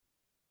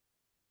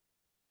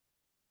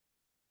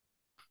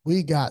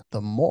We got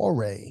the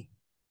Moray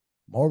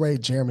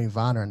Jeremy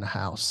Viner in the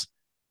house.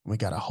 We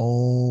got a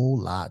whole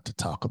lot to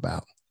talk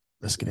about.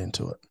 Let's get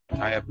into it.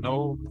 I have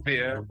no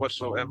fear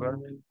whatsoever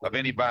of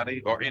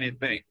anybody or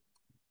anything.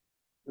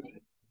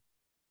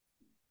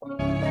 I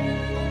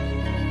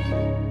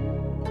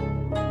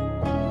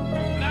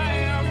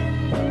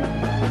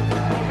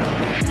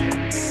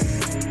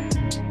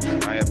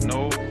have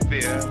no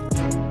fear.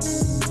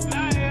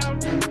 I am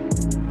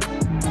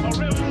a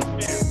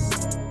revolutionary.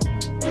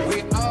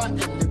 We are a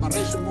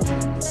liberation movement.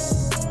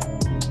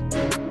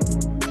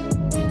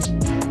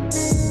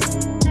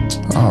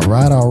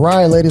 All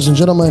right, ladies and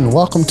gentlemen,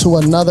 welcome to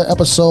another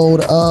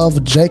episode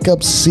of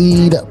Jacob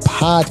Seed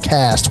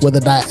Podcast, where the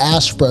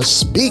diaspora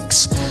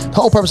speaks. The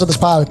whole purpose of this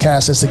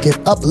podcast is to get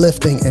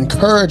uplifting,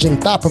 encouraging,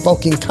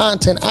 thought-provoking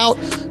content out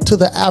to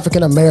the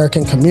African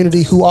American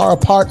community who are a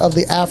part of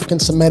the African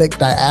Semitic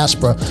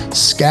diaspora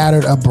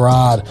scattered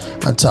abroad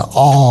unto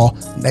all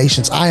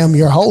nations. I am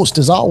your host,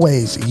 as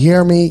always,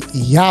 Yermi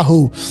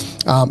Yahoo.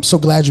 So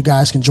glad you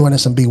guys can join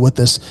us and be with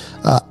us.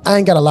 I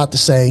ain't got a lot to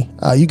say.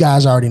 You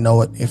guys already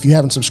know it. If you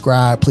haven't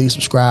subscribed, please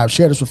subscribe.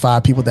 Share this with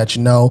 5 people that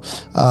you know.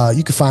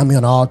 You can find me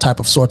on all type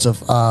of sorts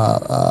of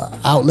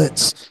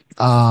outlets.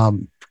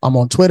 I'm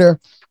on Twitter.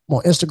 I'm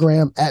on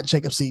Instagram at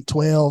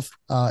JacobC12,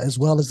 as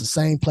well as the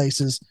same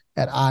places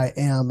at I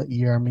am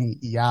Yermi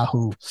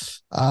Yahoo.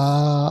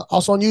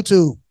 Also on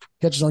YouTube.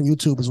 Catch us on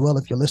YouTube as well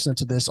if you're listening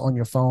to this on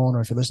your phone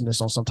or if you're listening to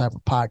this on some type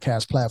of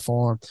podcast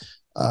platform.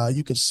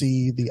 You could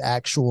see the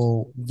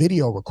actual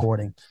video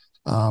recording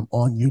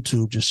on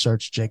YouTube. Just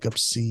search Jacob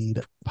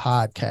Seed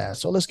Podcast.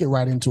 So let's get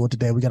right into it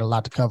today. We got a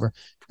lot to cover.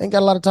 Ain't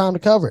got a lot of time to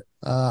cover it.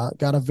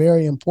 Got a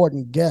very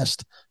important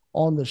guest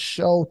on the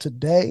show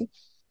today.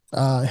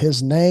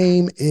 His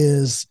name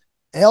is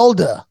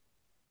Elder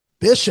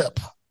Bishop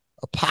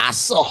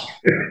Apostle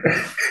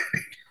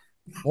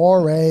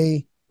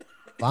Moray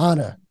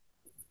Viner.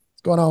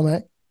 What's going on,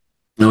 man?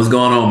 What's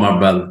going on, my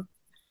brother?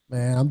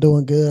 Man, I'm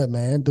doing good,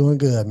 man. Doing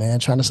good, man.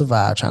 Trying to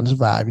survive.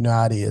 You know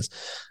how it is.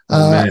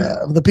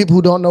 The people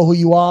who don't know who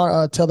you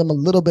are, tell them a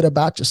little bit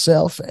about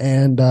yourself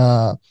and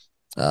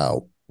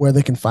where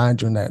they can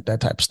find you and that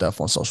type of stuff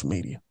on social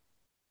media.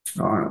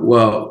 All right.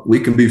 Well,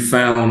 we can be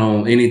found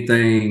on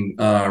anything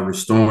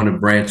Restoring the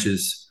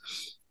Branches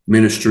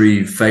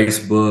Ministry,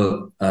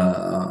 Facebook,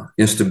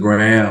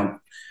 Instagram,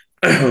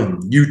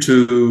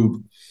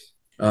 YouTube,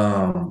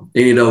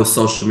 any of those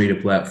social media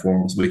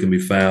platforms we can be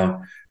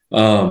found.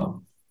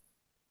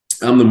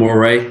 I'm the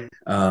Moray,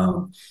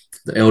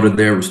 the elder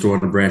there,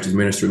 Restoring the Branches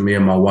Ministry. Me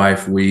and my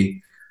wife,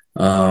 we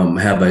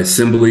have an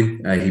assembly,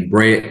 a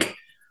Hebraic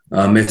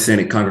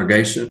Messianic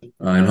congregation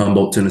in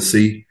Humboldt,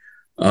 Tennessee,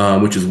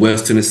 which is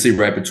West Tennessee,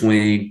 right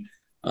between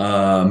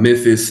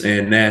Memphis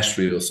and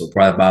Nashville. So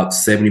probably about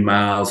 70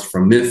 miles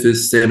from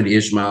Memphis,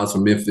 70-ish miles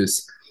from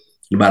Memphis,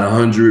 about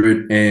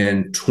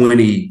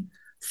 120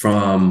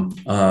 from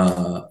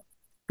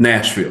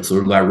Nashville. So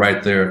we're like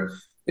right there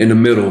in the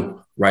middle,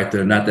 right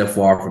there, not that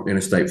far from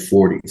Interstate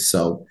 40.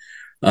 So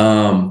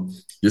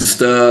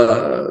just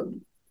a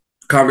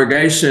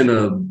congregation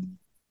of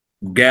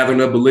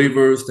gathering of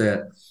believers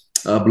that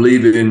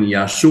believe in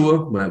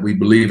Yahshua, but we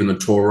believe in the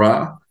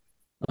Torah,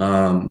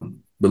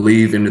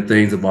 believe in the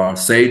things of our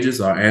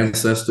sages, our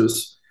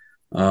ancestors,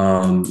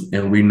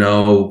 and we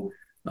know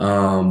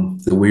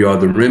that we are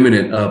the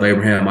remnant of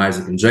Abraham,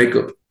 Isaac, and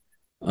Jacob.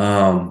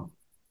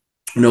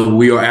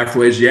 We are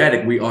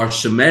Afro-Asiatic, we are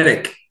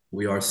Shemitic,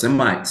 we are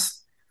Semites.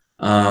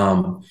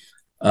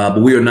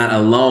 But we are not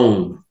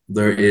alone.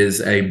 There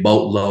is a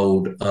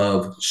boatload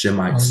of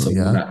Shemites, so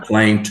we're not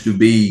claimed to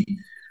be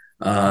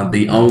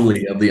the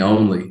only of the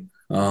only.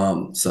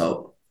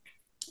 So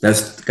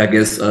that's, I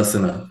guess, us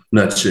in a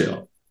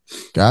nutshell.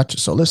 Gotcha.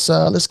 So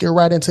let's get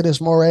right into this,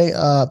 Moray.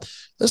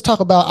 Let's talk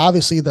about,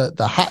 obviously,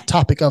 the hot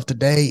topic of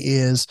today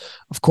is,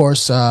 of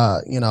course,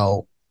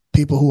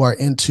 people who are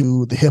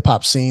into the hip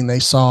hop scene. They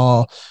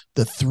saw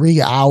the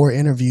 3-hour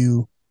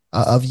interview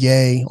of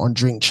Ye on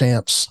Drink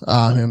Champs,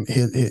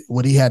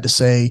 what he had to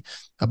say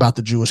about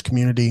the Jewish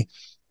community,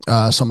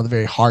 some of the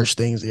very harsh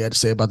things he had to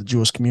say about the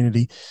Jewish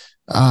community.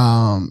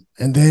 And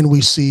then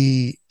we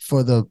see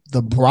for the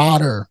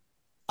broader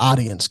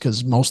audience,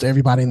 because most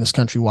everybody in this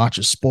country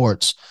watches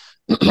sports,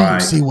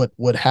 right. See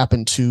what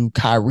happened to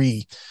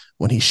Kyrie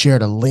when he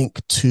shared a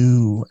link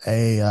to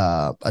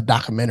a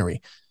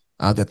documentary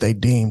that they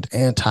deemed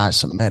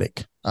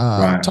anti-Semitic.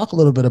 Right. Talk a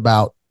little bit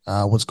about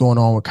what's going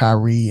on with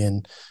Kyrie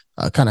and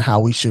kind of how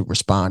we should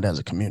respond as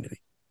a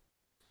community.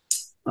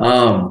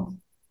 I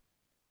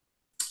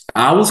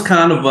was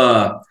kind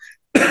of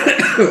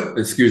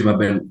excuse me, I've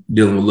been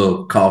dealing with a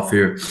little cough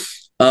here.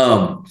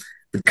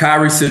 The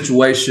Kyrie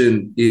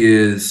situation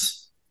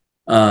is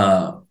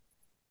I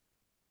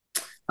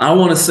don't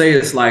want to say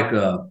it's like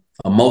a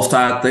Most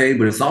High thing,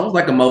 but it's almost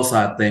like a Most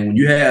High thing. When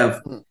you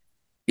have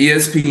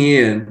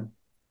ESPN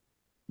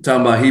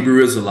talking about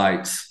Hebrew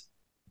Israelites,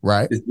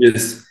 right? It's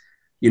just,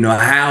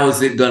 how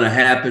is it going to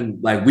happen?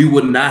 Like, we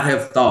would not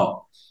have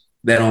thought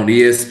that on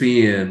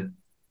ESPN,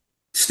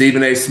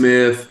 Stephen A.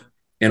 Smith,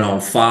 and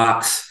on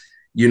Fox,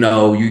 you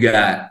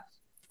got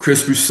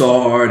Chris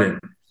Broussard and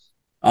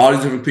all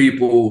these different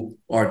people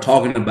are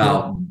talking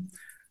about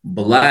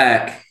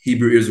Black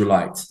Hebrew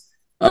Israelites,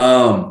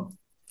 one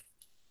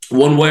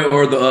way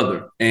or the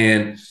other,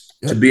 and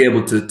to be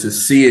able to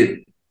see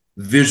it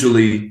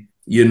visually,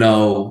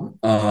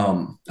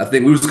 I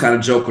think we was kind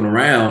of joking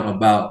around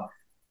about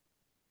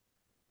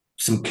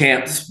some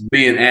camps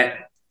being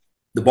at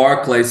the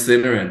Barclays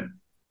Center, and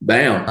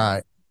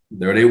bam,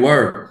 there they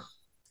were,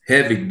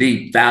 heavy,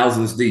 deep,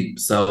 thousands deep.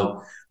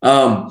 So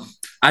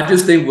I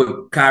just think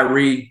with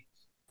Kyrie,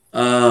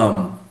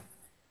 I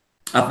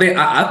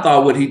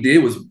thought what he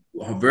did was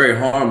very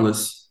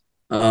harmless,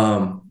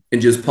 in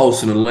just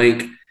posting a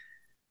link.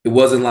 It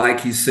wasn't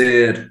like he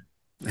said,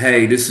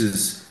 "Hey, this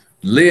is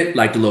lit,"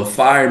 like the little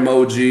fire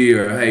emoji,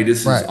 or "Hey,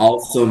 this is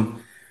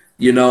awesome."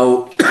 He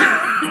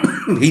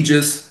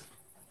just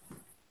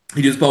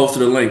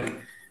posted a link.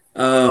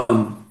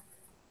 Now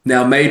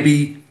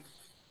maybe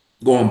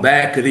going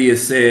back, could he have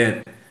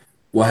said,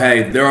 "Well,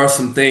 hey, there are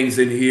some things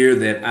in here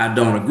that I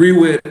don't agree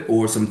with,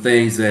 or some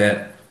things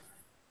that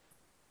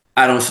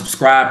I don't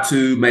subscribe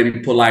to."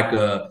 Maybe put like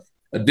a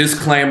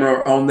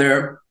disclaimer on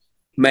there.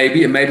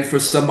 Maybe for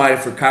somebody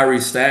for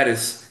Kyrie's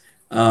status,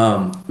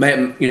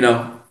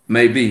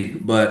 maybe.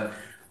 But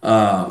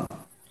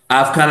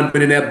I've kind of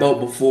been in that boat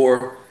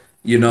before,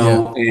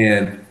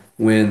 and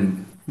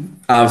when,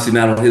 obviously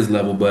not on his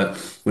level, but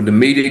when the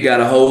media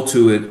got a hold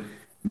to it,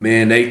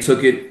 man, they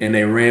took it and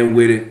they ran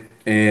with it.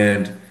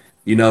 And,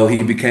 he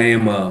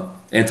became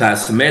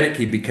anti-Semitic.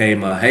 He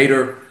became a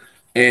hater.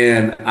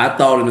 And I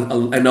thought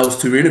in those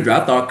two interviews,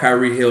 I thought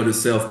Kyrie held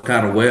himself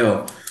kind of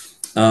well,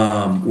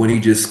 when he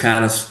just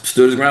kind of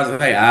stood his ground and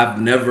said, "Hey, I've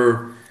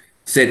never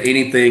said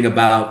anything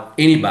about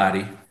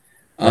anybody."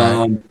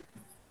 I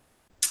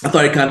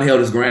thought he kind of held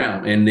his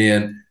ground. And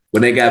then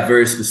when they got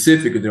very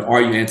specific, then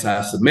are you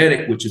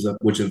anti-Semitic, which is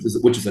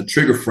a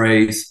trigger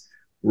phrase,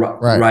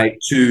 right?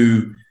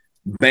 To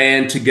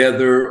band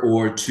together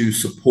or to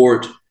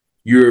support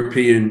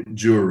European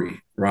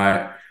Jewry,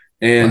 right?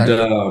 And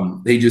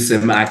he just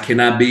said, "I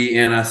cannot be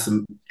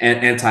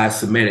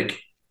anti-Semitic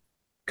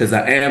because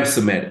I am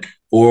Semitic,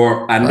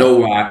 or I know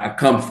where I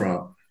come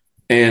from."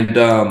 And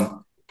let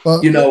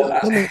me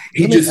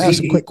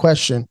ask a quick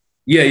question.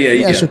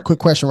 Yeah. Ask you a quick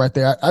question right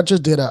there. I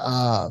just did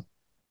a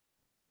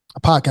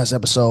podcast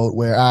episode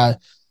where I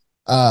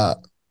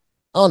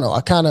don't know.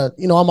 I kind of,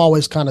 I'm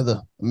always kind of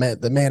the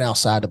man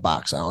outside the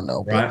box. I don't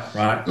know. Right.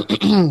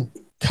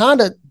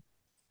 Kind of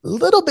a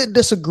little bit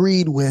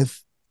disagreed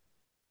with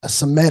a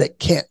Semitic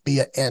can't be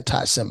an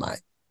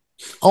anti-Semite,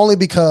 only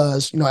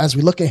because, as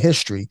we look at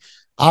history,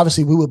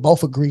 obviously we would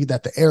both agree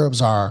that the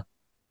Arabs are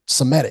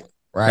Semitic,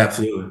 right?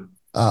 Absolutely.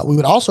 We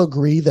would also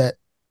agree that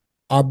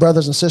our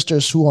brothers and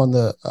sisters who on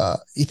the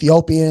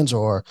Ethiopians,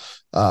 or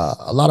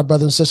a lot of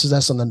brothers and sisters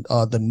that's on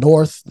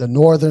the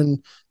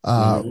northern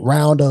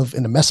round of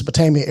in the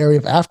Mesopotamia area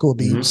of Africa would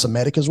be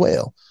Semitic as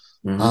well.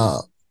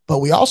 But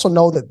we also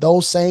know that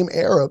those same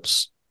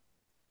Arabs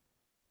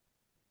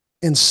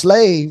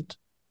enslaved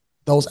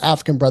those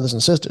African brothers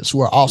and sisters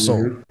who are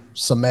also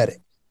Semitic.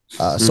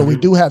 So we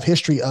do have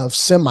history of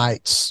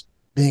Semites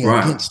being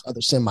against other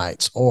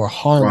Semites or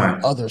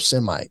harming other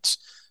Semites.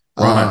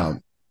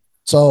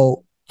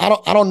 So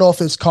I don't know if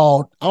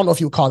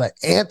you would call that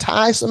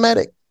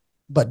anti-Semitic,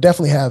 but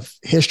definitely have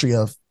history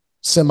of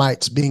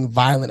Semites being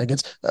violent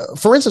against.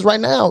 For instance, right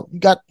now you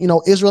got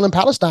Israel and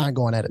Palestine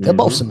going at it. They're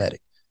both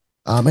Semitic,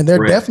 and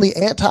they're definitely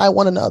anti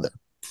one another.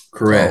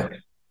 Correct.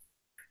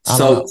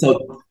 So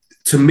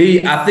to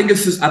me, I think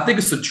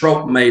it's a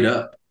trope made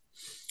up.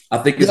 I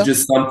think it's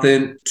just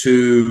something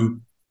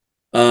to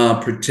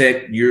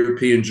protect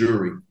European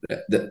Jewry.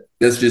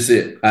 That's just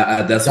it.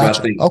 That's what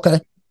I think. Okay.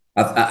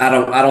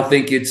 I don't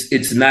think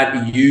it's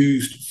not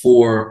used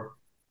for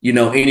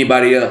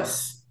anybody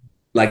else.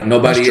 Like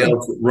nobody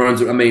else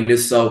runs. I mean,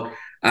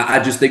 I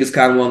just think it's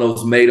kind of one of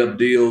those made up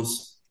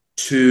deals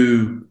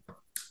to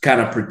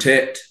kind of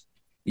protect,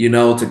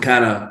 to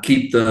kind of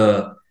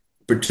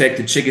protect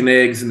the chicken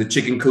eggs in the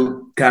chicken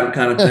coop kind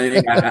of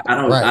thing.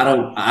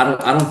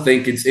 I don't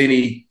think it's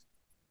any.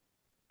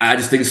 I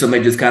just think it's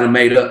something just kind of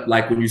made up.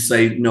 Like when you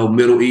say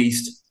Middle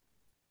East,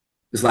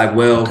 it's like,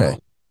 well,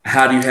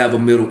 how do you have a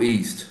Middle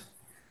East?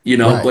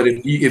 But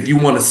if you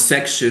want to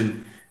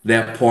section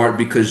that part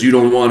because you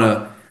don't want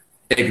to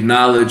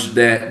acknowledge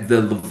that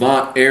the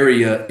Levant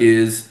area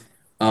is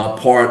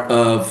part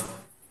of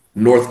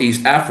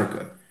Northeast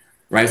Africa,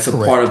 right? It's a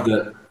part of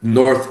the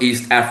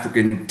Northeast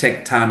African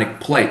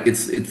tectonic plate.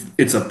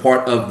 It's a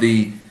part of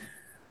the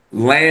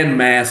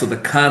landmass of the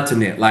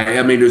continent. Like,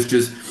 I mean, there's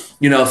just,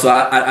 so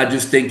I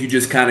just think you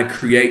just kind of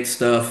create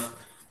stuff,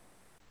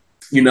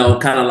 kind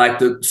of like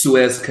the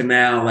Suez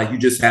Canal. Like you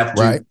just have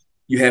to,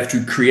 you have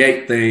to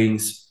create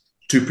things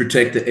to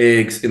protect the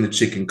eggs in the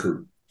chicken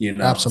coop,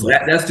 Absolutely. So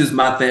that's just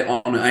my thing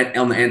on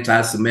the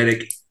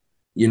anti-Semitic,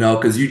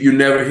 because you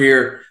never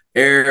hear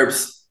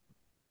Arabs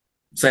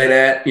say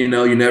that, you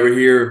never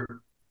hear,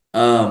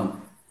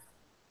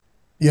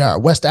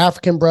 West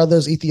African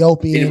brothers,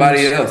 Ethiopians,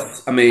 anybody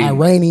else. I mean,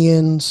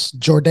 Iranians,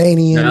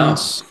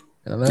 Jordanians.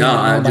 No,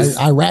 I just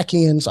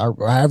Iraqians, or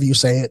however you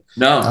say it.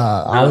 no.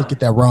 I always get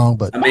that wrong,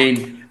 but I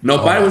mean,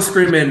 nobody was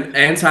screaming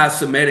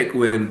anti-Semitic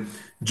when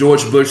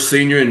George Bush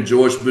Sr. and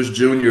George Bush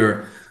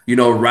Jr.,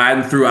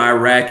 riding through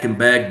Iraq and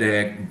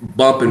Baghdad,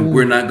 bumping,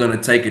 "We're not going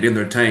to take it" in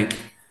their tank,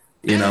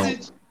 you know.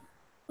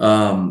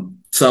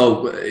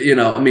 So,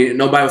 I mean,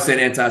 nobody was saying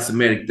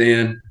anti-Semitic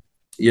then,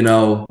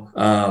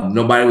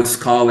 nobody was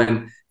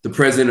calling the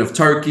president of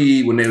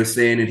Turkey when they were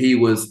saying that he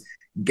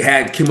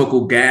had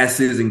chemical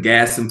gases and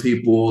gassing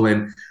people,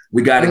 and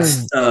we got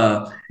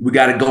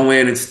to go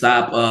in and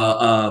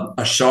stop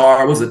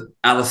Ashar. Was it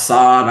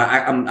Al-Assad?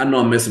 I know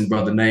I'm messing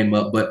brother name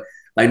up, but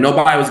like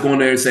nobody was going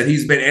there and said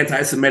he's been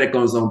anti-Semitic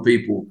on his own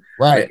people,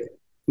 right?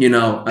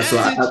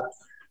 So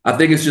I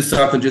think it's just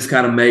something just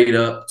kind of made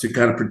up to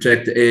kind of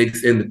protect the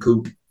eggs in the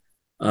coop,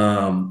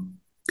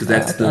 because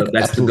that's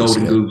the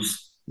golden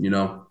goose,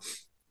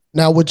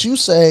 Now, would you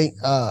say?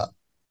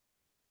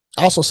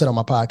 I also said on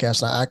my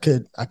podcast, I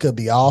could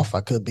be off.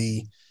 I could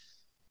be,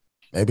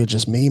 maybe it's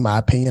just me, my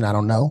opinion. I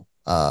don't know.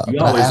 But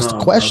I asked the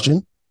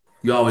question.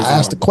 I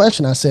asked the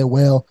question. I said,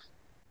 well,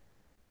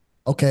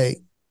 okay,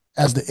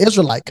 as the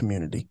Israelite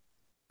community,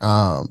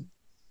 and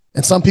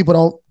some people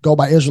don't go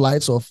by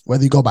Israelites. So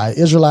whether you go by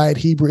Israelite,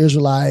 Hebrew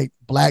Israelite,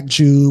 Black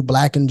Jew,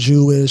 Black and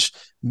Jewish,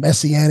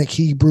 Messianic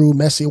Hebrew,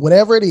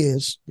 whatever it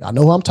is, I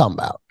know who I'm talking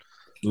about.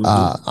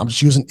 Mm-hmm. I'm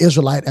just using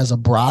Israelite as a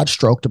broad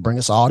stroke to bring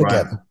us all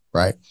together,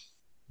 right?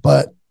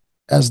 But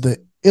as the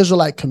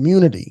Israelite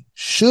community,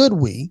 should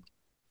we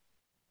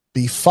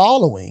be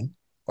following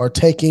or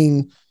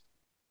taking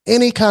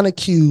any kind of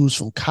cues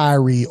from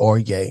Kyrie or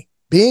Ye?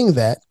 Being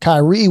that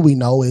Kyrie, we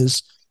know,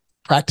 is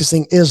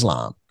practicing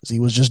Islam because he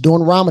was just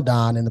doing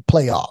Ramadan in the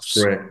playoffs,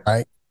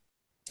 right?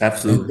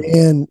 Absolutely.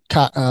 And then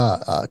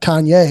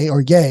Kanye,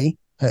 or Ye,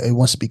 it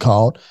wants to be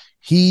called,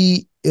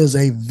 he is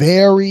a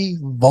very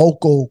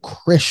vocal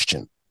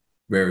Christian.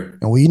 Very.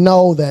 And we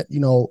know that,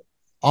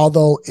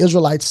 although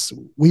Israelites,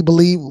 we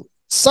believe,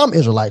 some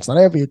Israelites, not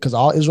every, because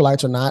all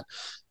Israelites are not,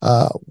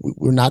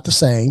 we're not the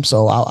same.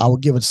 So I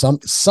would give it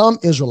some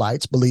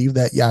Israelites believe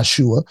that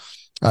Yeshua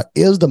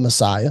is the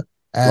Messiah,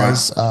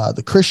 as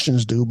the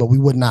Christians do, but we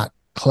would not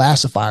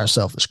classify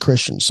ourselves as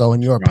Christians. So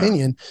in your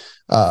opinion,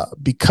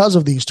 because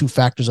of these two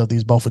factors of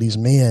both of these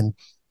men,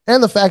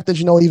 and the fact that,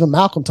 even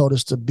Malcolm told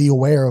us to be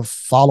aware of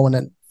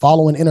following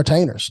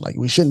entertainers, like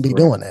we shouldn't be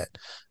doing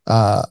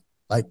that.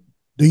 Like,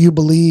 do you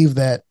believe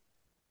that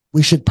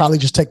we should probably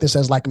just take this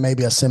as like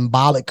maybe a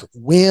symbolic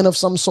win of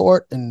some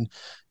sort and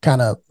kind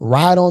of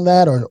ride on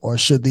that, or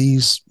should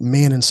these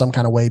men in some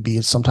kind of way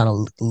be some kind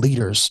of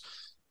leaders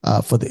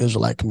for the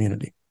Israelite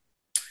community?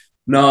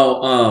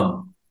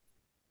 No,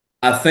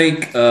 I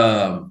think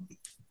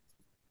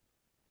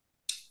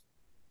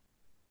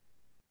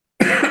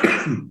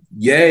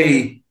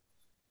Ye,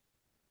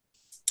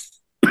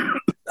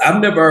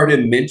 I've never heard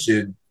him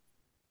mention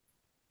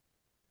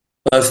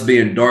us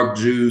being dark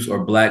Jews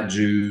or Black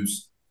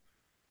Jews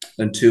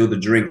until the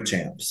Drink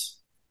Champs.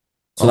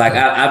 So like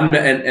I've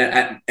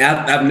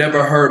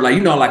never heard,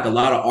 like, like a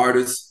lot of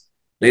artists,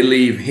 they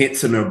leave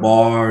hints in their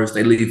bars,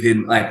 they leave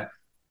hidden, like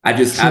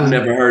I've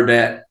never heard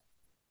that.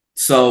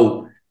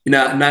 So,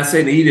 I'm not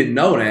saying that he didn't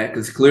know that,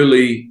 because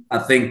clearly I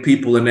think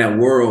people in that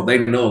world, they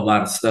know a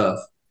lot of stuff.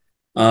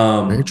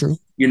 Very true.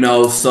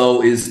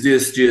 So is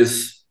this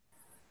just,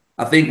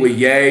 I think with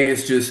Ye, it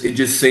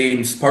just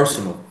seems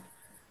personal.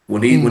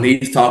 When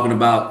he's talking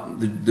about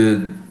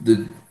the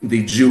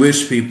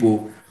Jewish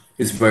people,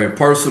 it's very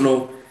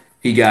personal.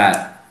 He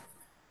got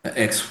an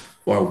ex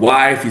or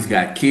wife, he's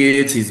got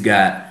kids, he's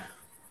got,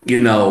 he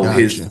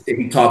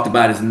talked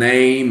about his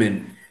name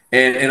and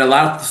a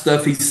lot of the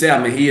stuff he said.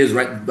 I mean, he is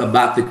right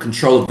about the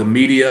control of the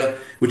media,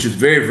 which is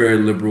very, very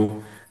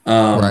liberal.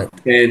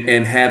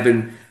 And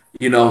having,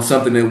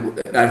 something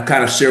that I've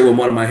kind of shared with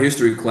one of my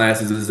history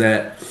classes is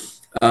that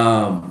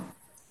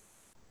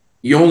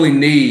you only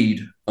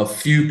need a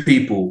few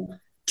people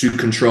to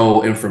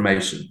control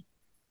information.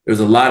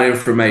 There's a lot of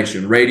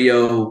information: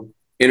 radio,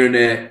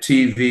 internet,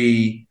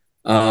 TV,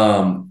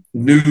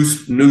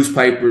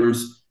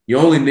 newspapers. You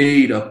only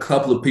need a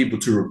couple of people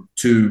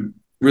to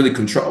really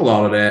control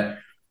all of that.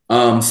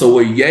 So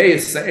what Ye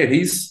is saying,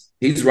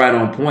 he's right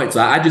on point.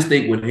 So I just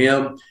think with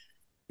him,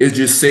 it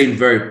just seemed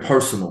very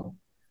personal.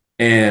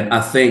 And I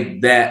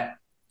think that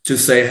to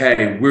say,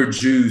 hey, we're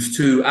Jews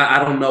too, I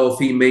don't know if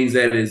he means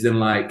that as in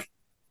like,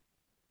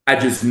 I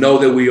just know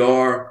that we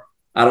are.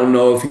 I don't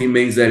know if he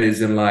means that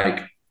as in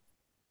like,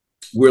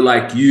 we're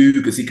like you,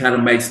 because he kind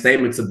of makes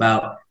statements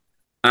about,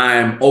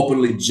 I'm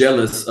openly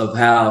jealous of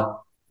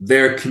how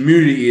their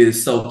community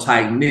is so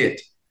tight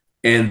knit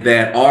and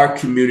that our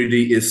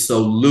community is so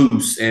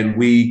loose and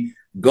we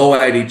go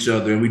at each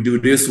other and we do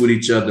this with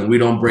each other and we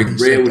don't break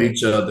bread with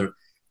each other.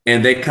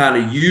 And they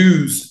kind of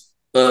use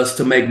us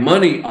to make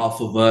money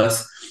off of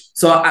us.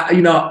 So,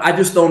 I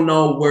just don't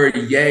know where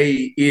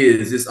Ye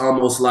is. It's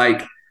almost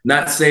like,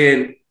 not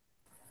saying,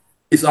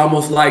 it's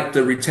almost like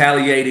the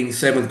retaliating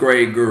 7th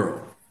grade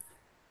girl,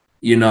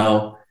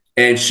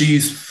 and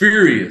she's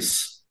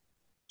furious.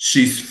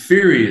 She's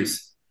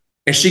furious.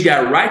 And she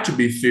got right to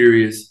be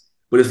furious,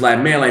 but it's like,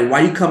 man, like,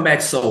 why you come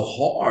back so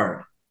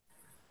hard?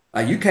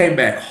 Like, you came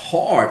back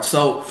hard.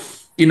 So,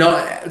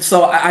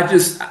 so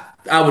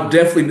I would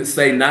definitely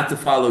say not to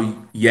follow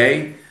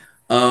Ye.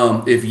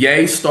 If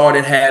Ye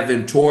started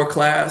having Torah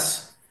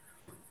class,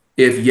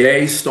 if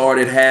Ye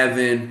started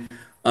having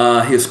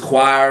his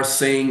choir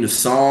sing the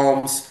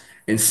Psalms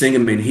and sing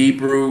them in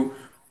Hebrew,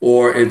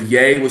 or if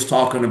Ye was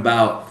talking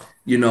about,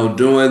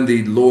 doing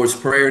the Lord's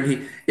Prayer,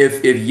 and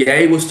if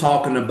Ye was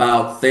talking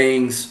about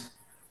things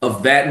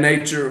of that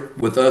nature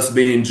with us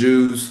being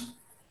Jews,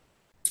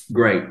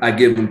 great. I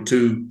give him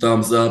 2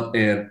 thumbs up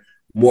and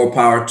more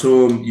power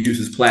to him. Use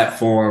his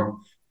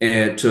platform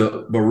and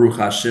to Baruch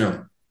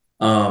Hashem.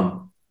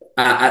 I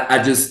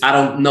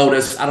don't know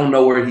this. I don't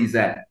know where he's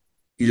at.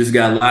 He just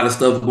got a lot of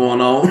stuff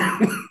going on.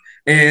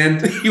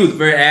 And he was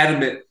very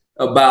adamant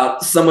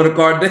about some of the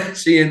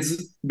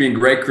Kardashians being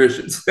great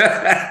Christians.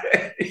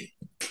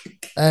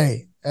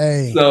 Hey.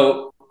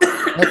 So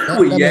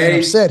that man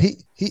upset.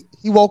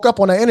 He woke up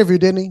on that interview,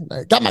 didn't he?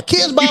 Like, got my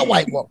kids by a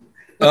white woman.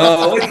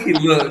 Oh,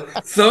 look.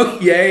 So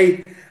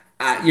Ye,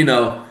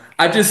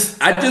 I just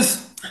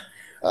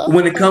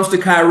when it comes to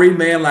Kyrie,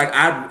 man, like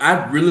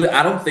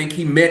I don't think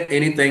he meant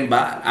anything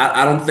by it.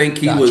 I don't think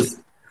he was.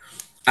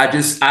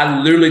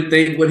 I literally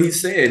think what he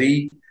said.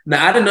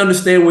 Now I didn't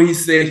understand what he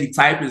said. He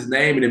typed his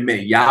name and it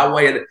meant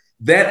Yahweh. And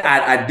that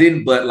I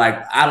didn't, but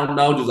like I don't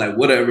know, just like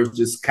whatever,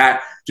 just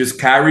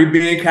Kyrie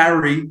being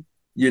Kyrie,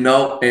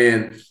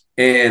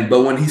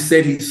 but when he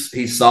said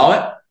he saw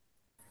it,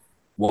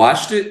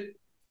 watched it,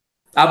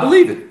 I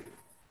believe it.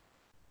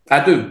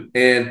 I do.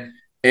 And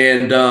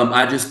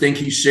I just think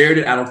he shared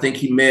it. I don't think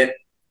he meant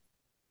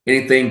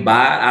anything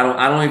by it.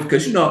 I don't even,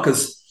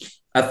 because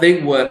I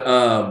think what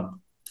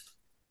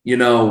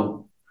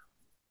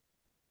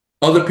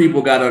other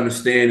people got to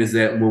understand is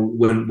that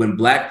when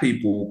Black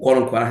people, quote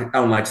unquote, I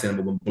don't like saying it,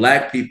 but when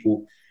Black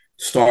people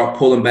start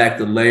pulling back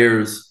the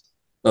layers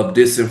of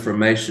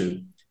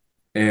disinformation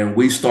and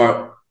we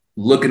start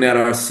looking at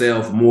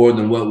ourselves more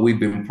than what we've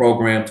been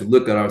programmed to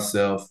look at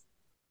ourselves,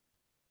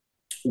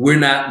 we're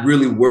not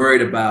really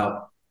worried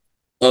about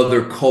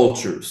other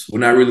cultures. We're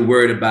not really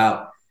worried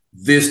about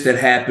this that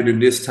happened in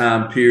this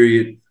time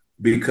period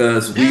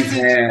because we've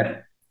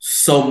had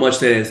so much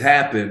that has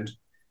happened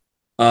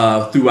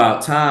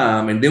throughout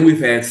time. And then we've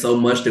had so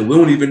much that we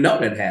don't even know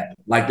that happened.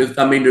 Like,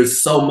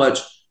 there's so much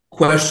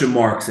question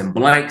marks and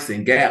blanks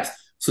and gaps.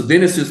 So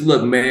then it's just,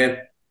 look, man,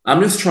 I'm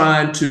just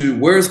trying to,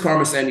 where's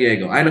Carmen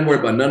Sandiego? I ain't not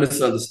worried about none of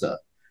this other stuff,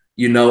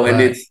 and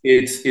right.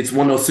 It's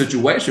one of those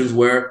situations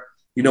where,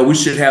 we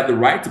should have the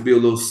right to be a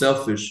little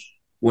selfish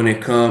when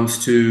it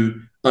comes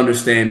to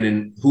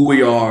understanding who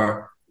we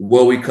are,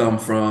 where we come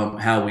from,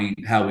 how we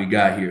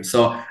got here.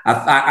 So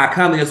I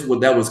kind of guess what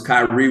that was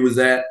Kyrie was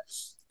at.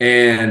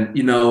 And,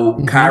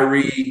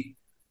 Kyrie,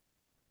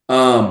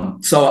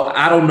 so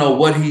I don't know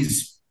what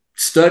he's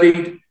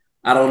studied.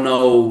 I don't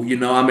know,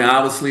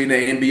 obviously in the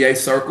NBA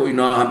circle,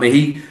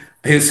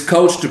 his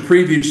coach the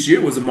previous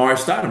year was Amari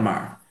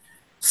Stoudemire.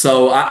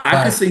 So I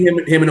can see him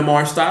and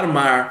Amari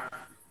Stoudemire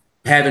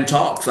having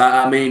talks.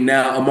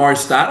 Now Amari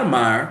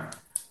Stoudemire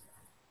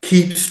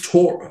keeps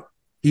Torah.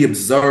 He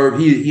observed,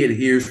 he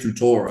adheres to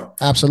Torah.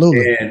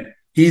 Absolutely. And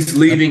he's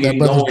leaving and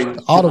going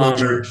to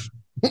honor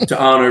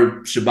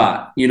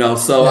Shabbat,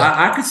 so yeah.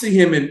 I could see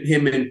him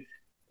and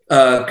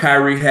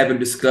Kyrie having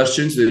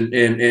discussions and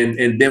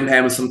them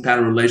having some kind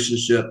of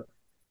relationship,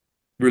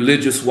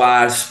 religious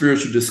wise,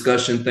 spiritual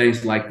discussion,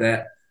 things like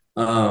that.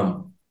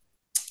 So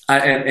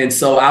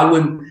I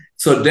wouldn't,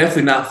 so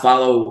definitely not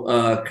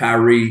follow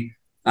Kyrie.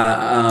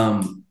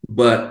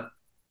 But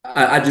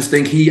I just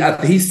think he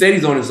said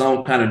he's on his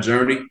own kind of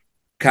journey.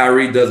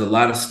 Kyrie does a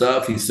lot of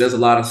stuff. He says a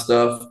lot of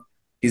stuff.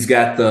 He's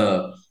got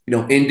the,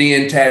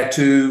 Indian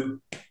tattoo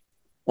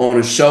on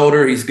his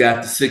shoulder. He's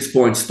got the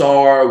 6-point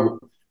star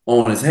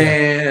on his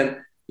hand,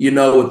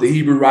 with the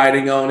Hebrew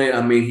writing on it.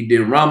 He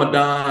did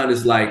Ramadan.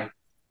 It's like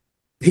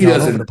he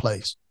doesn't. All over the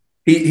place.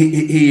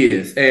 He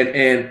is,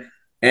 and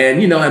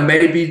and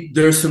maybe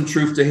there's some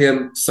truth to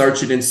him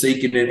searching and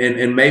seeking,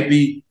 and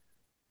maybe,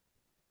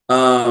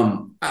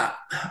 I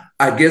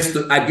guess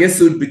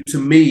it would be to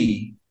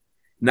me,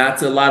 not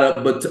to a lot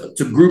of, but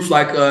to groups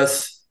like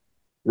us,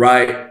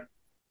 right?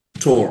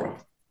 Torah.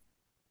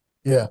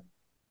 Yeah.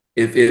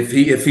 If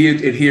he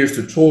adheres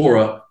to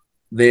Torah,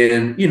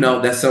 then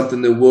that's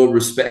something that we'll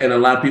respect, and a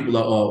lot of people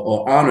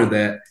will honor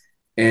that.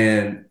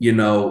 And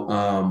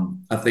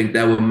I think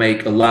that would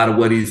make a lot of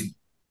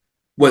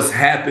what's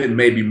happened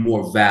maybe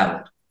more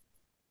valid.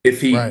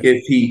 If he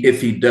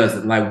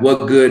doesn't, like,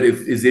 what good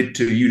is it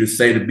to you to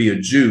say to be a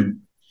Jew,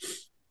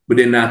 but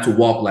then not to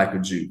walk like a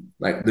Jew?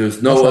 Like,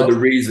 there's no other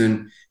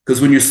reason.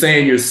 Because when you're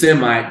saying you're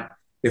Semite,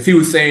 if he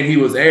was saying he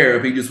was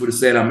Arab, he just would have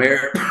said I'm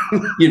Arab,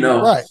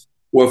 Right.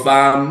 Or if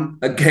I'm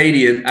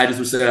Akkadian, I just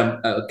would say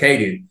I'm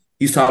Akkadian.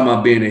 He's talking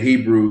about being a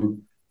Hebrew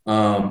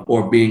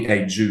or being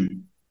a Jew.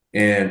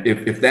 And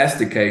if that's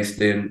the case,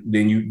 then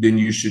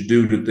you should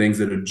do the things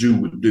that a Jew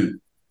would do.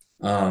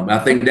 I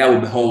think that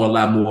would hold a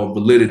lot more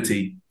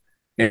validity.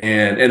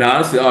 And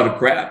honestly, all the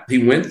crap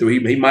he went through,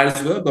 he might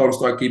as well go and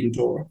start keeping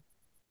Torah.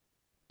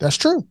 That's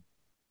true.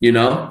 You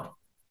know?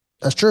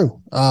 That's true.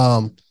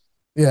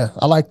 Yeah,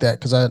 I like that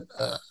because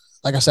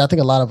like I said, I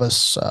think a lot of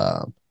us,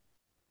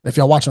 if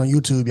y'all watching on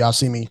YouTube, y'all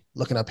see me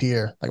looking up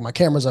here. Like my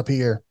camera's up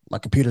here, my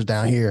computer's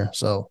down here,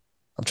 so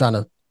I'm trying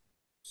to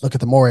look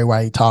at the Morey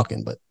while he's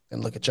talking,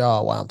 and look at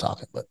y'all while I'm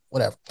talking. But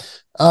whatever.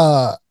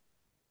 I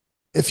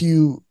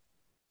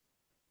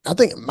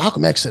think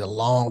Malcolm X said a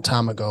long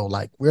time ago,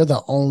 like we're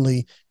the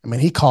only. I mean,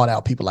 he called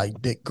out people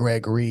like Dick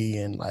Gregory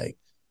and like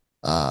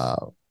a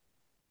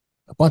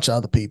bunch of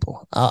other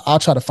people. I'll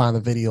try to find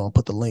the video and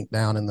put the link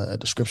down in the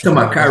description.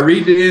 Talking about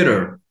Kyrie did,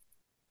 or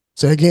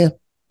say again?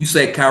 You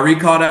say Kyrie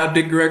called out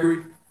Dick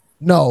Gregory?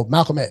 No,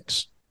 Malcolm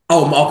X.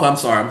 Oh, Malcolm. I'm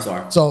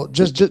sorry. So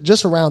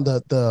just around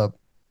the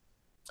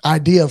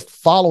idea of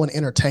following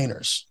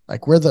entertainers,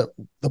 like we're the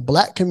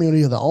black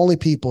community are the only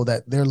people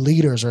that their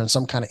leaders are in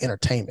some kind of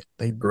entertainment.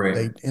 They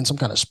in some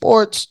kind of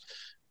sports,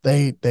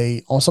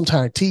 they on some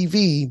kind of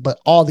TV, but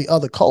all the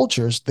other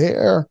cultures,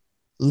 their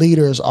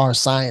leaders are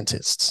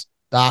scientists,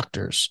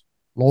 doctors,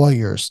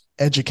 lawyers,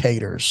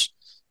 educators.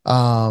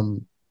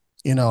 You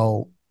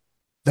know,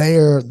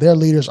 their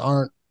leaders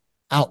aren't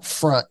out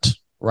front,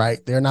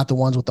 right? They're not the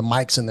ones with the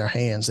mics in their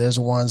hands. There's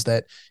the ones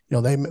that,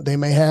 you know, they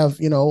may have,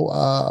 you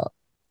know,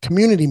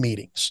 community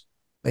meetings.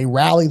 They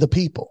rally the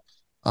people.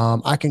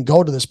 I can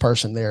go to this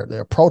person.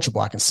 They're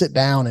approachable. I can sit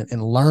down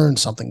and learn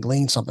something,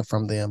 glean something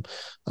from them.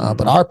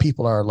 But our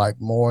people are like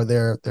more,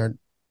 they're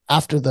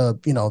after the,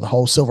 you know, the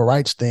whole civil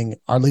rights thing,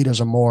 our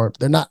leaders are more,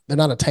 they're not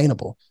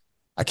attainable.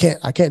 I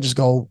can't just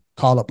go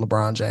call up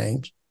LeBron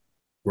James.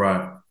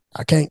 Right.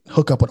 I can't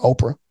hook up with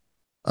Oprah.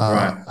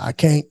 Right. I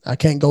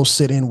can't go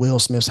sit in Will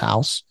Smith's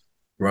house.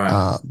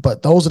 Right.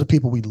 But those are the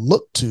people we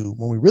look to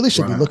when we really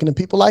should be looking at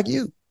people like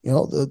you. You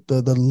know,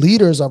 the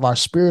leaders of our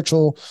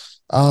spiritual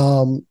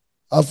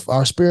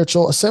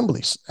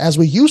assemblies, as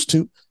we used to.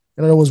 You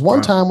know, there was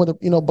one time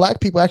where black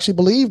people actually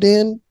believed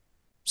in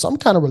some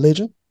kind of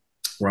religion.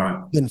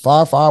 Right. Getting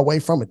far, far away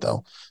from it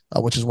though,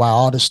 which is why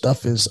all this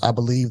stuff is, I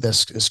believe,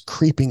 is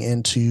creeping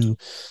into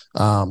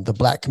the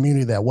black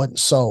community that wasn't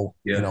so,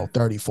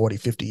 30, 40,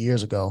 50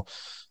 years ago.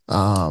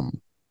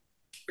 Can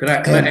I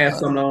add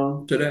something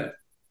on to that?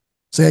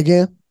 Say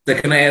again?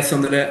 Can I add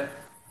something to that?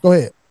 Go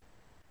ahead.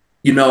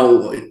 You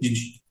know,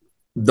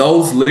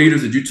 those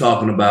leaders that you're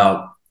talking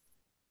about,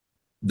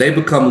 they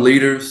become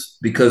leaders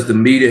because the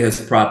media has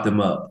propped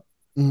them up.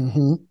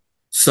 Mm-hmm.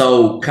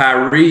 So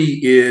Kyrie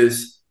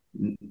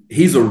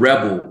he's a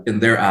rebel in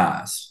their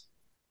eyes.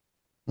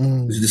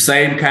 It's the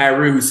same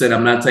Kyrie who said,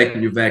 "I'm not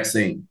taking your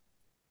vaccine."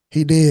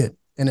 He did.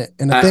 And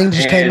the thing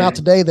just came out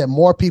today that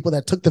more people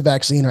that took the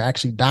vaccine are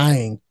actually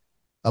dying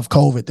of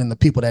COVID than the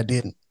people that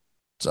didn't.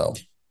 So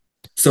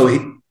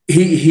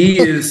he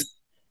is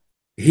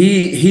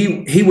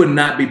he would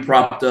not be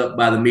propped up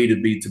by the media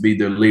to be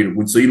their leader.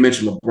 So you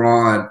mentioned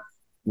LeBron,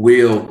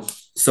 Will.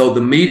 So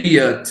the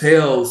media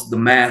tells the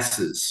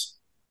masses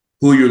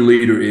who your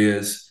leader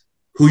is,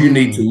 who you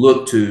need to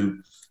look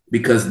to,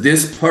 because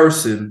this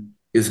person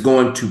is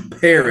going to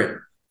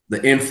parrot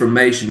the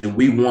information that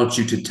we want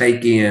you to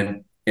take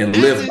in and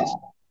live by.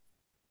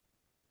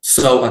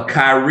 So a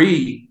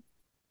Kyrie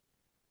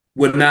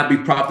would not be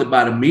propped up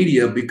by the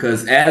media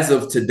because as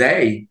of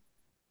today,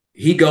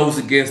 he goes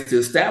against the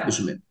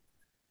establishment.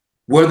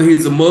 Whether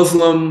he's a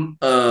Muslim,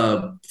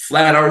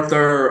 flat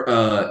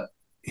earther,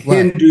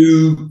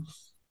 Hindu,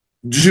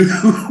 Jew,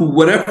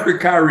 whatever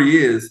Kyrie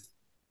is,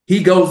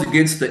 he goes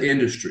against the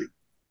industry.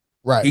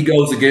 Right. He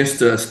goes against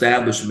the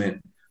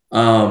establishment.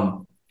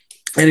 And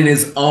in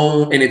its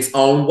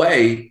own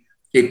way,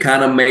 it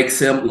kind of makes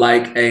him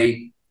like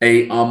a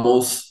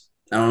almost,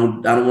 I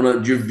don't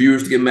want your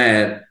viewers to get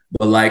mad,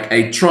 but like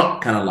a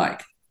Trump kind of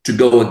like to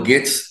go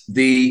against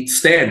the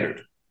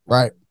standard.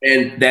 Right.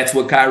 And that's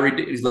what Kyrie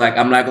did. He's like,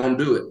 I'm not going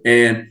to do it.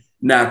 And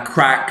now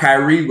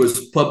Kyrie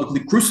was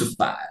publicly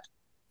crucified.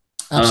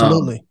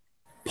 Absolutely.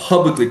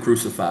 Publicly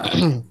crucified.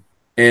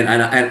 and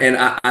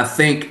I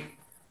think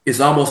it's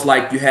almost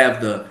like you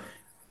have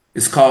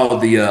it's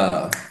called the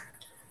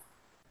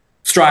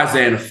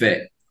Streisand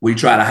effect, where you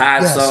try to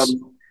hide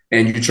something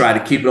and you try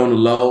to keep it on the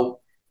low,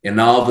 and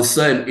all of a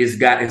sudden it's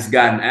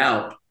gotten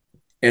out.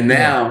 And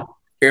now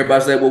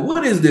everybody's like, well,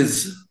 what is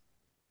this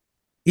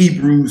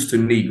Hebrews to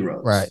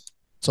Negroes? Right.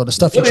 So the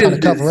stuff you're trying to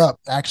cover up,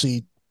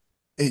 actually,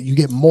 you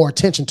get more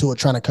attention to it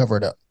trying to cover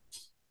it up.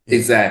 Yeah.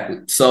 Exactly.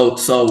 So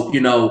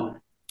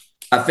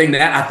I think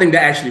that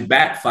actually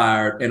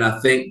backfired, and I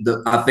think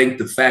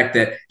the fact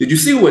that, did you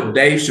see what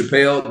Dave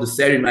Chappelle, the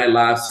Saturday Night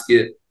Live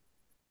skit?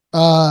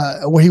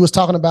 Where he was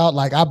talking about,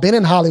 like, I've been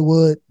in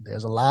Hollywood.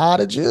 There's a lot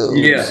of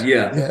Jews.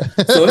 Yeah.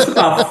 So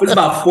it's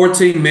about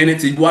 14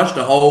 minutes. He watched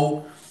the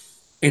whole,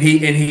 and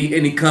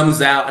he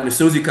comes out, and as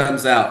soon as he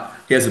comes out,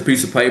 he has a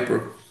piece of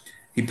paper.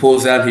 He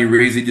pulls out, he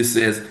reads, he just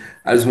says,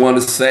 I just want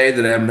to say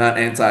that I'm not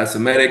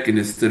anti-Semitic and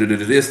this,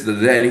 this, that.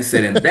 And he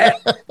said,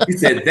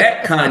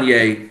 that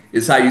Kanye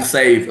is how you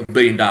save $1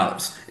 billion.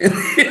 And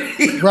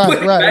he put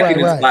it back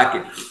in his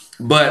pocket.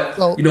 But,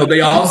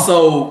 they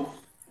also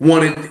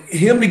wanted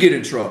him to get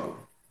in trouble.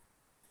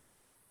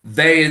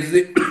 They, and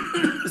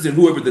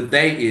whoever the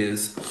they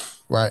is,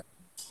 Right.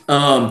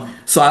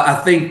 So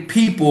I think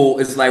people,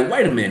 it's like,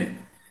 wait a minute,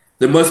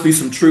 there must be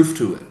some truth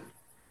to it,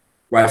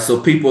 right? So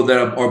people that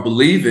are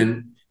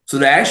believing, so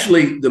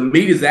the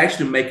media is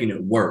actually making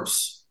it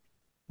worse.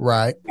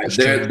 Right. Right? That's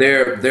true.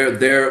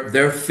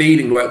 They're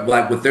feeding like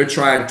what they're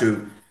trying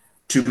to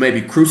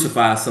maybe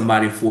crucify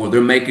somebody for.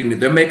 They're making the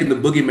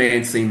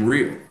boogeyman seem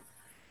real,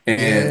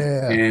 and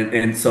Yeah.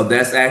 and so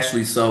that's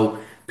actually so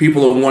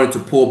people are wanting to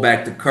pull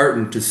back the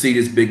curtain to see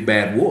this big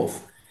bad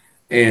wolf.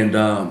 And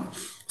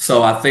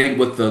so I think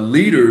with the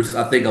leaders,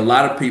 I think a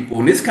lot of people,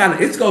 and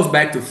it goes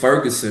back to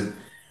Ferguson.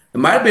 It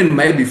might have been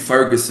maybe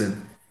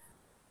Ferguson.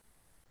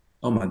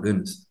 Oh my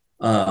goodness.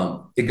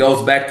 It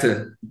goes back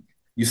to,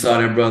 you saw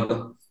that,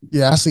 brother.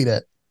 Yeah, I see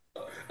that.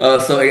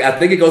 So I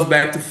think it goes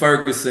back to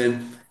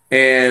Ferguson,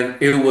 and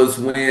it was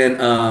when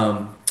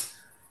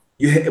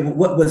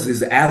what was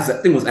this? I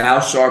think it was Al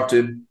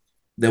Sharpton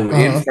that were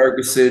in Uh-huh.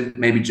 Ferguson.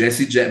 Maybe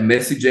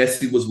Messy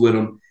Jesse was with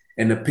him,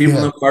 and the people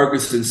Yeah. in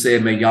Ferguson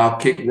said, "Man, y'all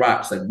kick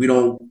rocks. Like we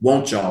don't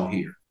want y'all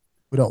here.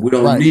 We don't. We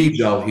don't Right. need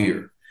y'all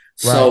here."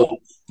 Right. So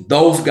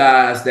those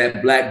guys,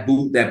 that black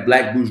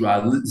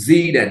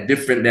bourgeoisie,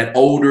 that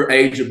older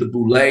age of the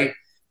boule,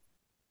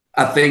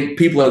 I think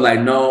people are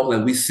like, no,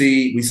 like we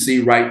see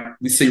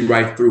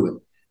right through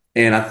it.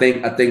 And I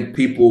think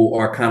people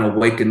are kind of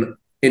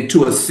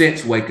into a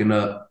sense, waking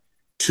up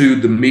to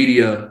the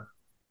media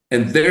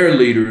and their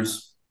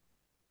leaders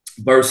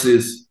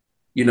versus,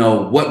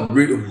 what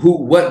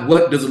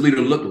does a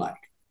leader look like?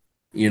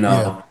 You Yeah.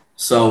 know,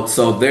 so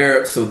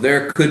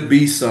there could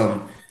be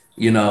some,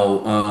 I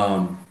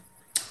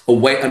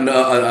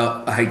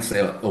hate to say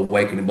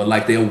awakening, but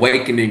like the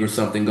awakening or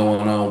something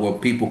going on where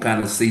people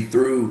kind of see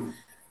through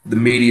the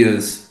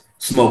media's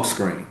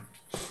smokescreen.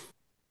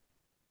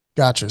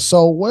 Gotcha.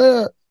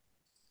 So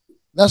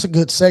that's a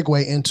good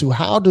segue into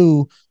how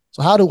do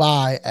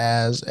I,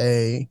 as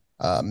a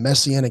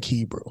Messianic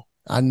Hebrew,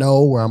 I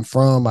know where I'm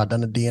from. I've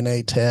done a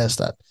DNA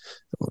test. I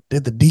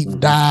did the deep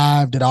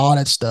dive, did all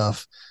that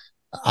stuff.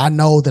 I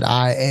know that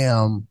I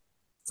am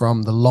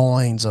from the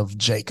loins of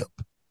Jacob,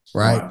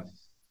 right? Right.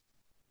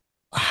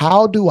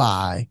 How do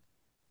I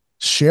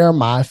share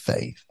my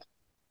faith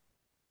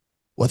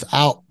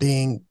without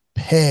being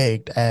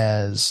pegged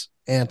as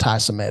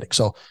anti-Semitic?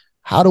 So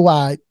how do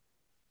I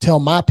tell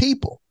my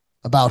people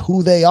about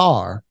who they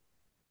are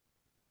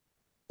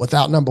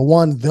without, number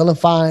one,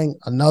 vilifying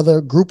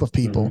another group of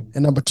people,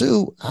 and number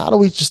two, how do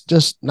we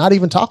just not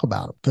even talk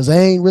about them because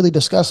they ain't really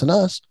discussing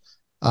us?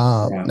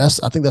 Right.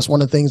 I think that's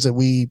one of the things that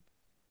we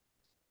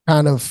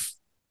kind of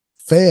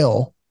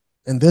fail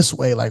in this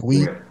way. Like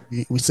we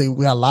say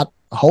we got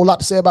a whole lot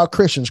to say about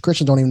Christians.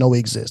 Christians don't even know we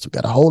exist. We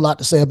got a whole lot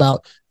to say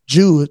about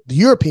the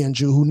European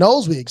Jew who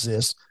knows we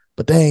exist,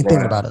 but they ain't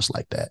thinking about us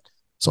like that.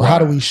 So how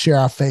do we share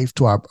our faith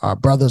to our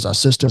brothers, our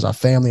sisters, our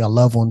family, our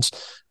loved ones,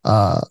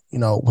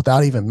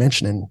 without even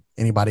mentioning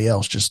anybody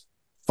else, just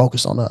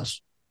focus on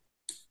us?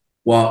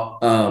 Well,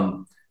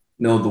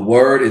 the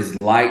word is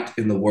light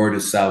and the word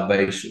is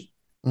salvation.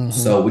 Mm-hmm.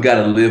 So we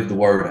got to live the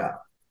word out.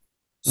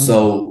 Mm-hmm.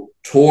 So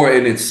Torah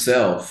in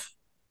itself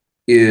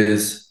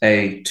is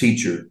a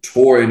teacher.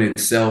 Torah in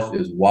itself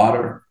is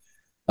water.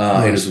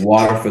 It is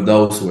water for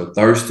those who are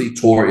thirsty.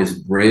 Torah is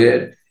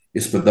bread.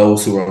 It's for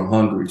those who are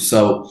hungry.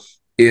 So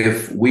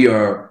if we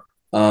are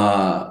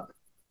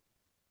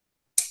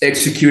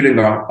executing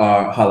our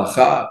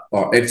halakha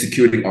or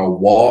executing our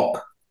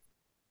walk,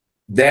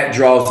 that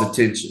draws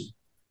attention.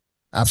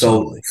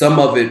 Absolutely. So some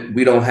of it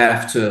we don't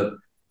have to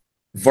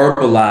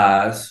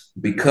verbalize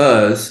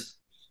because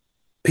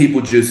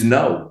people just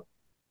know.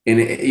 And,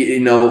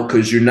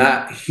 because you're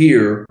not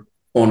here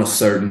on a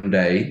certain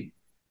day,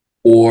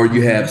 or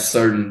you have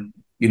certain,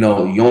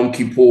 Yom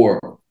Kippur,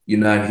 you're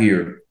not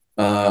here.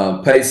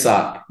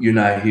 Pesach, you're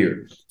not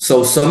here.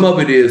 So some of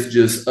it is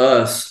just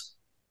us,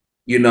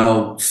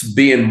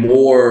 being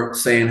more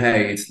saying,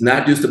 hey, it's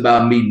not just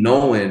about me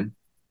knowing,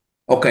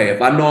 okay,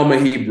 if I know I'm a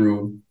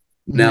Hebrew,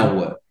 now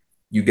what?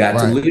 You got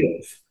to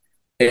live.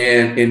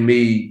 And in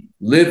me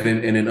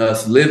living and in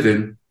us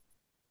living,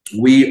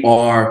 we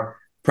are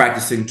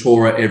practicing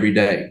Torah every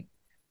day.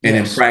 And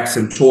in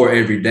practicing Torah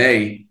every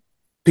day,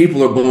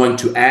 people are going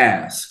to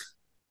ask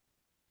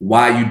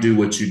why you do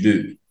what you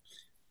do.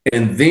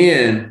 And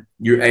then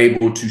you're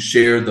able to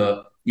share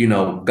the,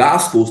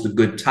 gospels, the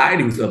good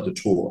tidings of the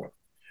Torah.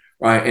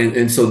 Right.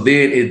 And so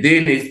then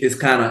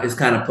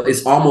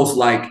it's almost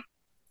like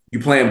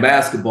you're playing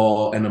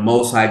basketball and the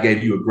Most High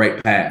gave you a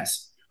great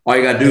pass. All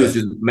you gotta do is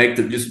just make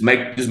the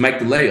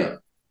layup.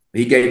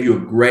 He gave you a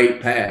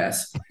great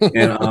pass.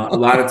 And a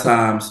lot of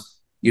times,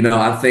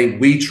 I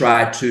think we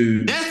try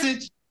to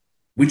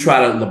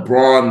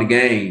LeBron the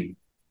game.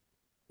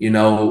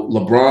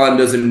 LeBron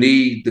doesn't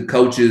need the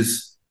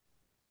coach's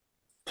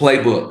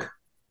playbook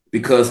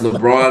because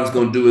LeBron's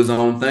going to do his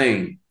own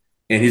thing,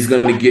 and he's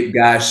going to get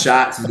guys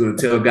shots. He's going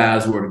to tell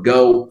guys where to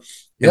go.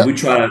 And we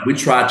try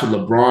to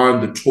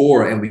LeBron the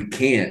Torah, and we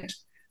can't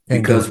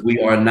because we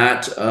are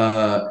not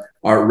our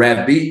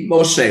Rabbi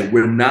Moshe.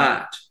 We're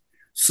not.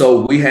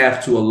 So we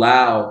have to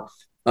allow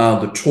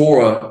the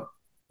Torah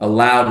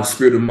allow the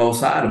Spirit of the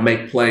Most High to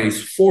make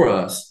plays for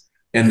us.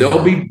 And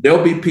there'll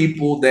be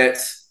people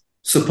that's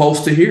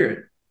supposed to hear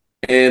it,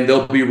 and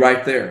they'll be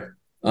right there.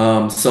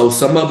 So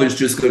some of it's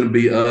just going to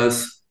be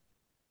us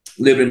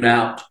living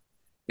out,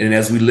 and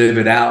as we live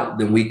it out,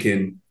 then we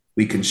can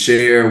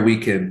share, we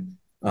can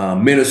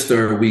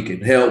minister, we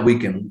can help, we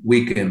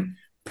can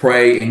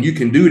pray, and you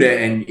can do that.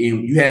 And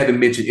you haven't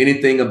mentioned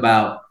anything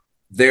about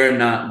they're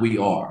not, we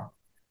are.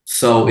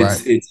 So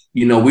it's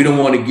we don't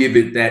want to give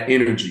it that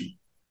energy.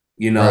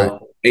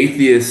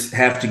 Atheists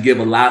have to give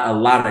a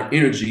lot of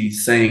energy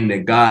saying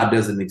that God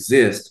doesn't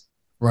exist.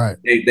 Right.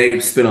 They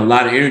spend a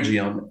lot of energy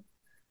on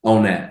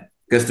that.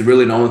 That's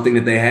really the only thing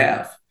that they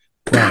have.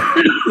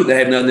 Right. They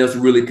have nothing else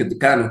really to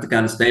kind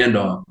of stand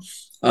on.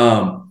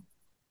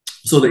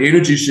 So the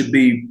energy should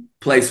be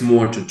placed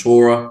more into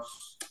Torah,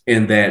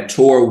 and that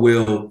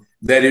Torah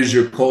that is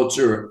your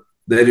culture,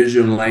 that is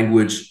your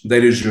language,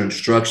 that is your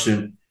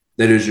instruction,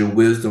 that is your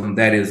wisdom,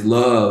 that is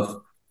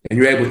love. And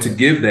you're able to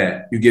give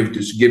that. You give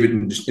it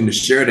and to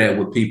share that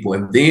with people.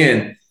 And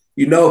then,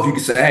 if you can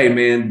say, hey,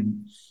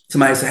 man,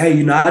 somebody say,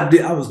 hey,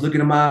 I was looking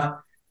at my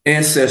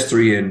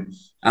ancestry and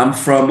I'm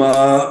from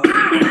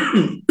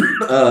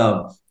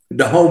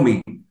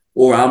Dahomey,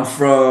 or I'm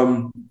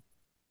from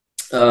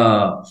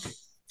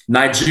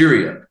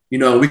Nigeria.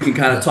 We can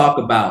kind of talk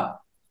about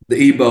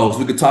the Igbos.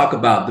 We could talk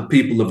about the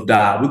people of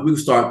Da. We could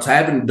start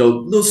having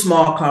those little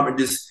small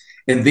conversations,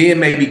 and then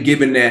maybe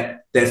giving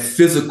that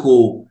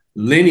physical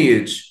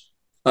lineage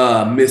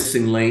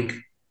missing link,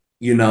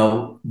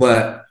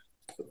 but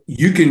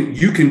you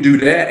can do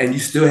that, and you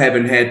still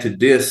haven't had to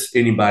diss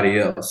anybody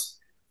else.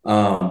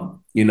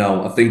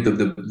 I think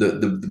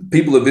the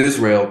people of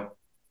Israel,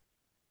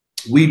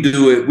 we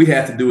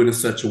have to do it in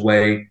such a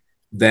way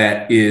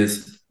that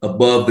is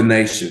above the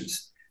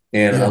nations.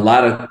 And a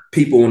lot of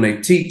people, when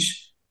they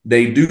teach,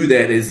 they do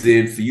that as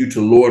in for you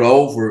to lord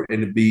over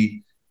and to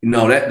be,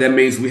 that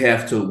means we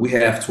have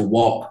to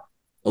walk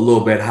a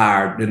little bit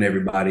higher than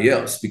everybody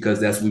else,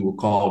 because that's what we were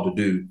called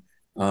to do.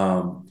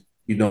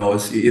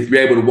 If you're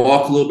able to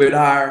walk a little bit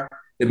higher,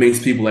 it means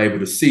people are able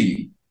to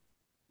see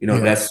you.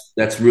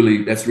 That's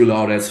really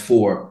all that's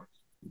for.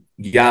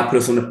 God put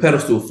us on the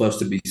pedestal for us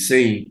to be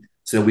seen,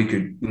 so we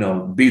could,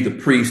 be the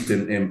priest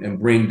and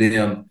bring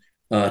them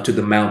to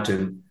the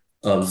mountain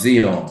of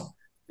Zion,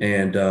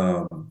 and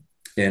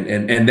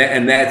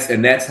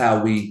that's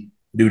how we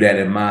do that,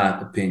 in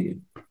my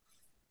opinion.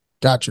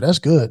 Gotcha. That's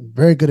good.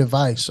 Very good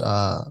advice.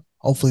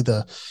 Hopefully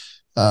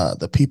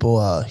the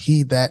people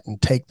heed that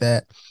and take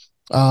that.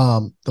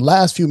 The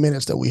last few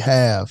minutes that we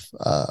have,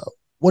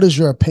 what is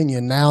your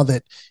opinion now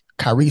that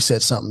Kyrie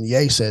said something,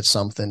 Ye said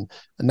something,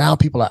 and now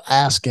people are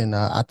asking,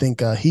 I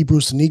think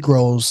Hebrews to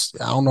Negroes,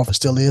 I don't know if it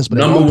still is, but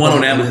number one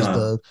on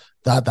Amazon,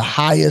 the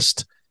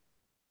highest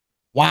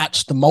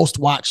watched, the most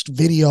watched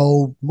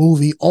video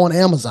movie on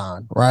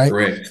Amazon, right?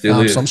 Correct.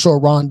 Still is. So I'm sure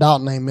Ron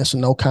Dalton ain't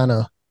missing no kind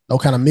of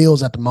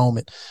meals at the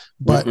moment.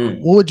 But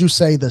what would you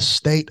say the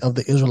state of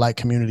the Israelite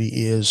community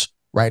is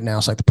right now?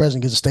 It's like the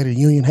president gives a State of the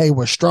Union. Hey,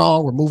 we're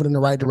strong. We're moving in the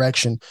right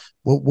direction.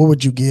 What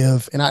would you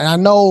give? And I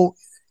know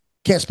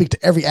can't speak to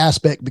every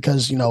aspect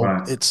because,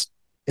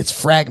 it's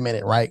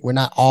fragmented, right? We're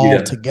not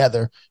all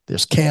together.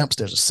 There's camps,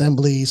 there's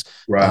assemblies,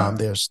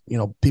 there's,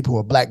 people who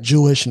are Black,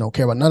 Jewish, and don't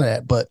care about none of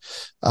that. But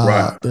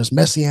there's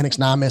Messianics,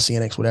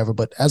 non-Messianics, whatever.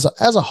 But as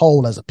a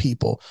whole, as a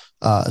people,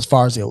 as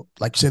far as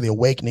like you said, the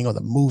awakening or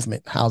the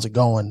movement, how's it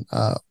going?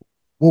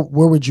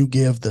 Where would you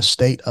give the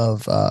state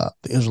of the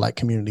Israelite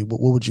community? What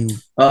would you?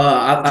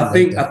 I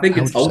think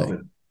it's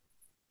open.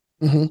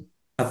 Mm-hmm.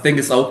 I think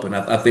it's open.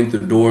 I think the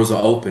doors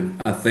are open.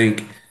 I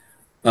think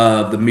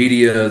the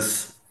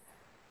media's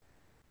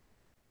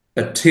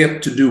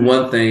attempt to do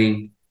one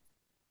thing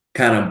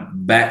kind of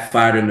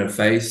backfired in their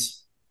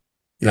face.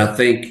 And I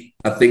think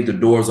the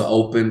doors are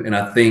open. And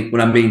I think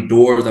when I mean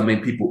doors, I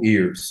mean people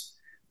ears,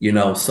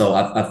 so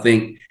I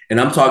think, and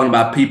I'm talking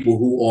about people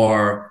who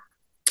are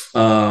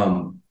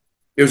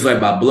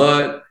Israelite by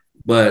blood,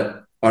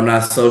 but are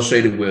not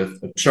associated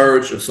with a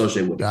church,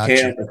 associated with a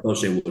camp,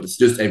 associated with, it's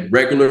just a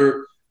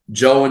regular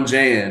Joe and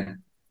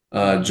Jan,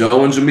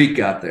 Joe and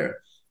Jamaica out there.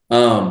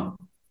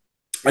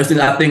 I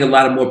think a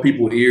lot of more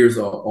people's ears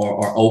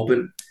are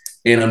open,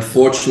 and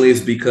unfortunately,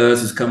 it's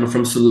because it's coming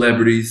from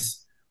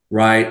celebrities,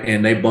 right?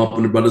 And they bump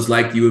into brothers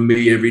like you and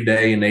me every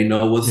day, and they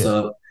know what's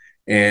up.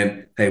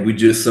 And hey, we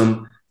just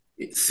some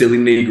silly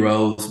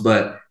Negroes,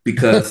 but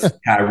because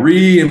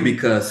Kyrie and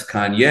because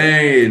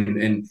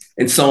Kanye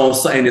and so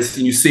on, and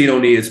you see it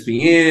on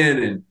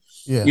ESPN,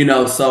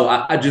 and so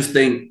I just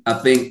think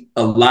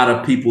a lot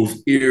of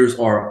people's ears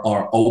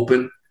are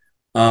open.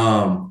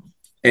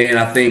 And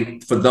I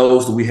think for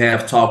those that we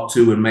have talked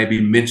to and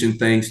maybe mentioned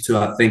things to,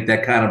 I think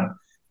that kind of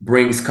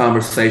brings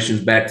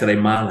conversations back to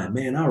their mind. Like,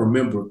 man, I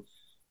remember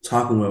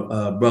talking with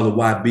Brother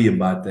YB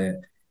about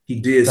that. He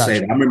did say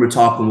that. I remember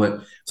talking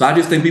with. So I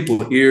just think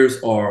people's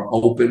ears are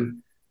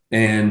open.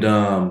 And,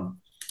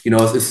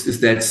 it's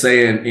that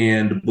saying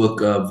in the book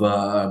of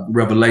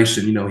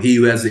Revelation, he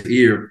who has an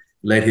ear,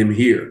 let him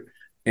hear.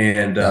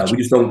 And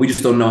we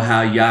just don't know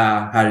how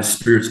the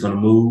Spirit's going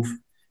to move.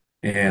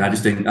 And I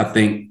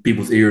think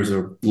people's ears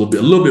are a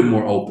little bit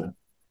more open.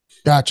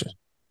 Gotcha.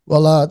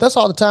 Well, that's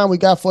all the time we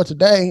got for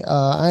today.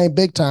 I ain't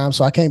big time,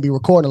 so I can't be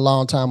recording a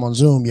long time on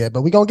Zoom yet,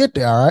 but we're going to get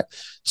there, all right?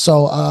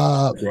 So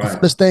before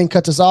this thing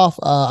cuts us off,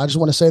 I just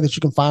want to say that you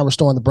can find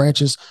Restoring the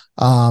Branches.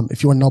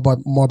 If you want to know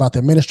more about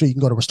their ministry, you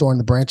can go to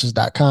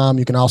restoringthebranches.com.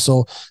 You can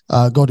also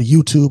go to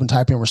YouTube and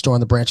type in Restoring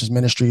the Branches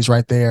Ministries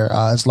right there,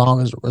 as well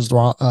as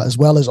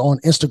on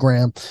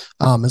Instagram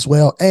as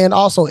well. And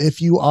also,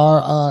 if you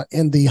are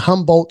in the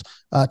Humboldt,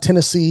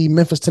 Tennessee,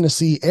 Memphis,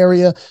 Tennessee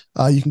area,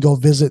 you can go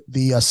visit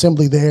the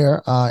assembly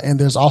there. And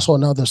there's also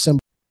another assembly.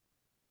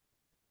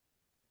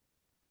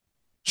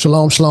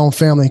 Shalom,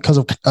 family. Because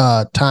of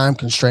time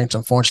constraints,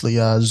 unfortunately,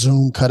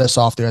 Zoom cut us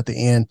off there at the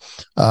end.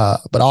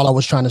 But all I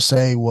was trying to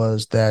say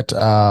was that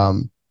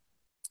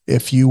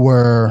if you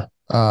were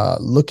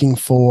looking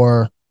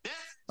for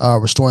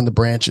Restoring the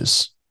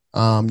Branches,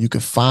 you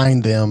could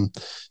find them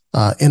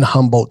in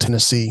Humboldt,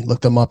 Tennessee.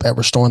 Look them up at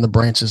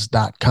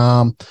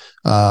restoringthebranches.com.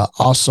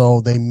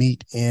 Also, they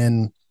meet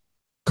in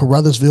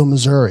Caruthersville,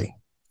 Missouri,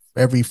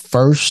 every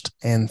first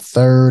and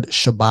third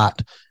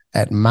Shabbat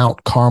at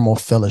Mount Carmel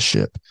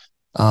Fellowship.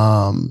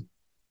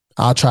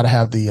 I'll try to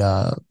have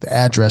the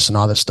address and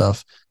all that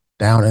stuff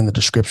down in the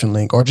description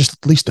link, or just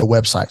at least their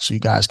website, so you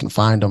guys can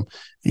find them.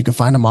 You can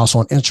find them also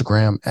on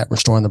Instagram at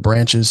Restoring the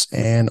Branches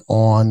and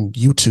on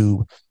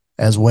YouTube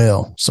as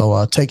well.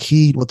 So take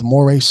heed what the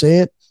Moray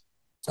said.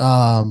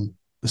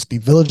 Let's be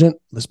vigilant.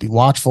 Let's be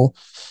watchful.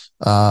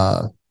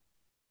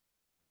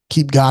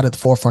 Keep God at the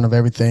forefront of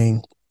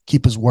everything.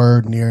 Keep his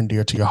word near and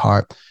dear to your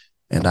heart.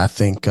 And I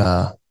think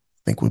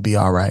we'll be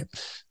all right.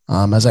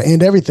 As I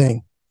end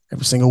everything,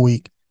 every single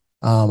week,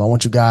 I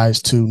want you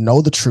guys to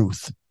know the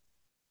truth,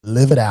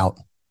 live it out,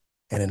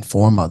 and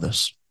inform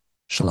others.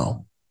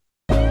 Shalom.